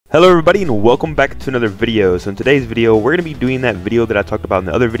Hello everybody and welcome back to another video. So in today's video, we're going to be doing that video that I talked about in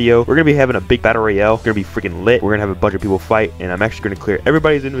the other video. We're going to be having a big battle royale. It's going to be freaking lit. We're going to have a bunch of people fight and I'm actually going to clear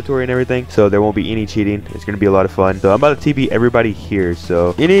everybody's inventory and everything. So there won't be any cheating. It's going to be a lot of fun. So I'm about to TP everybody here.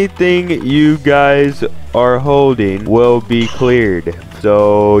 So anything you guys are holding will be cleared.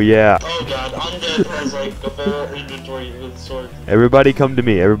 So yeah. Oh god, Undead has like the whole inventory with sword. Everybody come to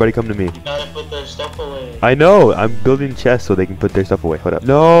me. Everybody come to me. You gotta put their stuff away. I know. I'm building chests so they can put their stuff away. Hold up.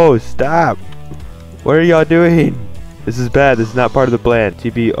 No, stop. What are y'all doing? This is bad. This is not part of the plan.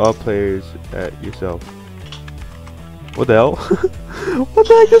 TP all players at yourself. What the hell? What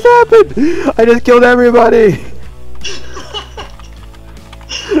the heck just happened? I just killed everybody.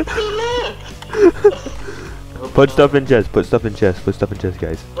 Put stuff in chest. Put stuff in chest. Put stuff in chest,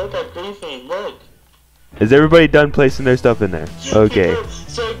 guys. Look at greifing. Look. Is everybody done placing their stuff in there? Okay.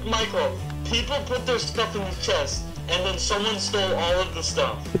 So Michael, people put their stuff in the chest, and then someone stole all of the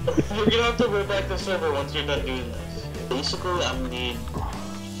stuff. You're gonna have to roll back the server once you're done doing this. Basically, I need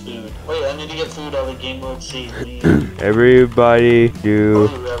food. Wait, I need to get food out of game mode C. Everybody do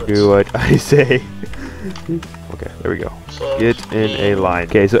what I say. Okay, there we go. So Get in a line.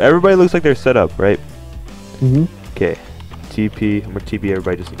 Okay, so everybody looks like they're set up, right? Okay, TP. I'm gonna TP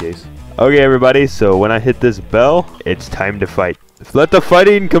everybody just in case. Okay, everybody. So when I hit this bell, it's time to fight. Let the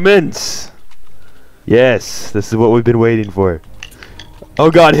fighting commence. Yes, this is what we've been waiting for. Oh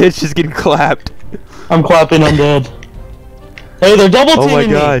God, Hitch is getting clapped. I'm clapping Undead. Hey, they're double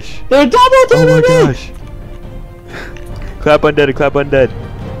teaming me. Oh my gosh. They're double teaming me. Oh my gosh. Clap Undead. Clap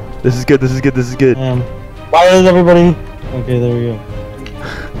Undead. This is good. This is good. This is good. Why is everybody? Okay, there we go.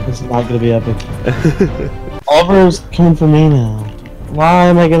 This is not gonna be epic. Oliver's coming for me now. Why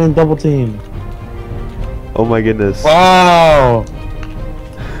am I getting double teamed? Oh my goodness. Wow.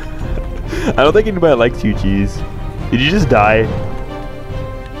 I don't think anybody likes you, Cheese. Did you just die?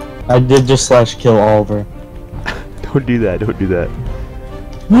 I did just slash kill Oliver. Don't do that. Don't do that.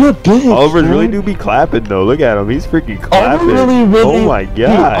 What a bitch. Oliver's really do be clapping though. Look at him. He's freaking clapping. Really, oh my god.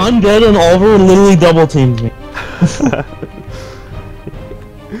 Dude, Undead and Oliver literally double teamed me.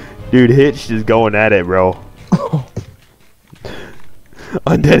 Dude, Hitch is going at it, bro.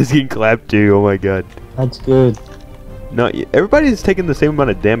 Undead is getting clapped too. Oh my god. That's good. No, everybody's taking the same amount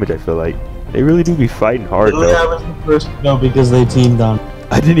of damage. I feel like they really do be fighting hard though. I was the first to go because they teamed on.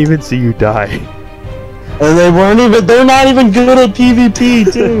 I didn't even see you die. And they weren't even. They're not even good at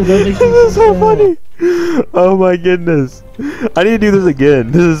PvP too. This is so funny. Oh my goodness. I need to do this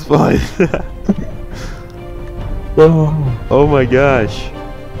again. This is fun. Oh my gosh.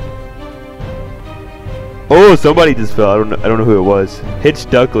 Oh, somebody just fell. I don't know who it was. Hitch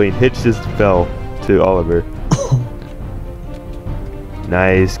Duckling. Hitch just fell to Oliver.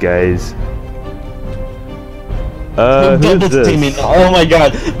 Nice, guys. Double teaming. Oh my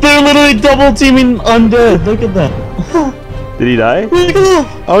god. They're literally double teaming Undead. Look at that. Did he die? Look at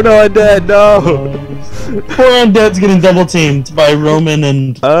that. Oh no, Undead, no. Poor Undead's getting double teamed by Roman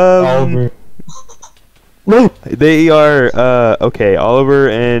and Oliver. No. They are okay, Oliver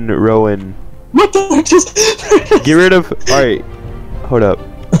and Rowan. What the heck just get rid of alright. Hold up.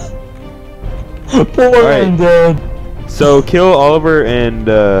 Poor Undead. So kill Oliver and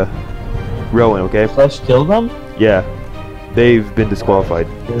Rowan, okay? Slash kill them? Yeah. They've been disqualified.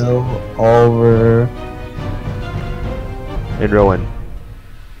 Kill Oliver and Rowan.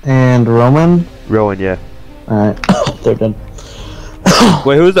 And Roman? Rowan, yeah. Alright. They're done.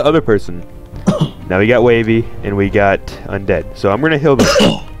 Wait, who's the other person? Now we got Wavy and we got Undead. So I'm gonna heal them.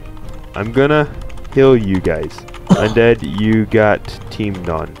 I'm gonna heal you guys. Undead, you got teamed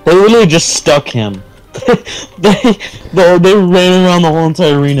on. They literally just stuck him. they ran around the whole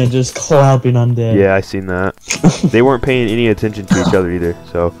entire arena just clapping Undead. Yeah, I seen that. They weren't paying any attention to each other either.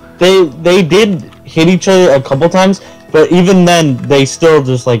 So they did hit each other a couple times, but even then they still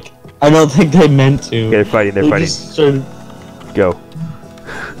just like I don't think they meant to. Okay, they're fighting. They're fighting. Started... Go.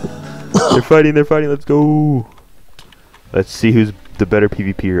 They're fighting. They're fighting. Let's go. Let's see who's the better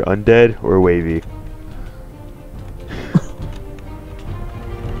PvPer, Undead or Wavy.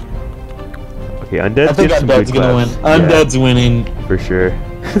 Okay, Undead's I think Undead's gonna win. Undead's winning for sure.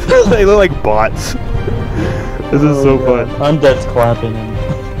 They look like bots. This is so fun. Undead's clapping him.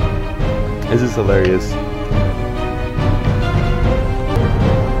 This is hilarious.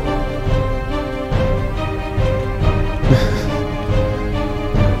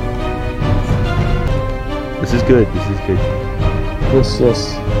 This is good. This is good.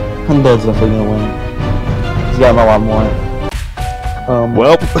 Yes. Undead's definitely gonna win. He's got a lot more.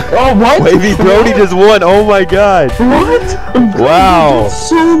 Well, oh what? Wavy Brody just won. Oh my god. What? Wow.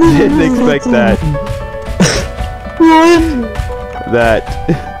 So Didn't expect that. What?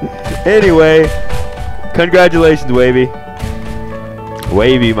 that. Anyway, congratulations, Wavy.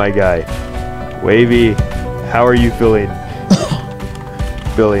 Wavy, my guy. Wavy, how are you feeling?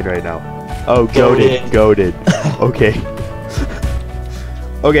 Feeling right now? Oh, goated. Okay.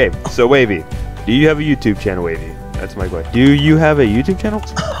 Okay, so Wavy, do you have a YouTube channel, Wavy? That's my question. Do you have a YouTube channel?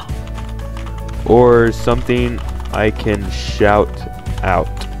 Or something I can shout out?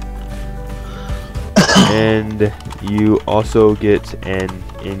 And you also get an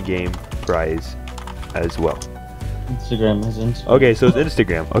in-game prize as well. Instagram is Instagram. Okay, so it's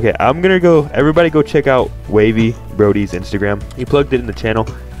Instagram. Okay, I'm gonna go. Everybody, go check out Wavy Brody's Instagram. He plugged it in the channel.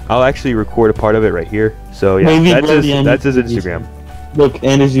 I'll actually record a part of it right here. So yeah, that's his Instagram. Look,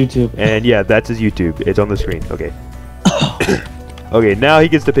 and his YouTube. And yeah, that's his YouTube. It's on the screen. Okay. Okay, now he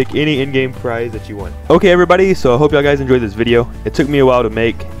gets to pick any in-game prize that you want. Okay, everybody, so I hope y'all guys enjoyed this video. It took me a while to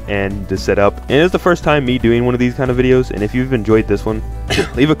make and to set up, and it's the first time me doing one of these kind of videos. And if you've enjoyed this one,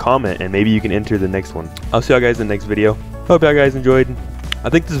 leave a comment and maybe you can enter the next one. I'll see y'all guys in the next video. Hope y'all guys enjoyed. I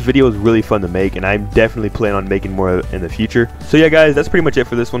think this video is really fun to make, and I'm definitely planning on making more in the future. So yeah, guys, that's pretty much it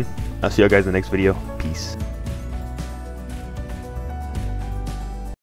for this one. I'll see y'all guys in the next video. Peace.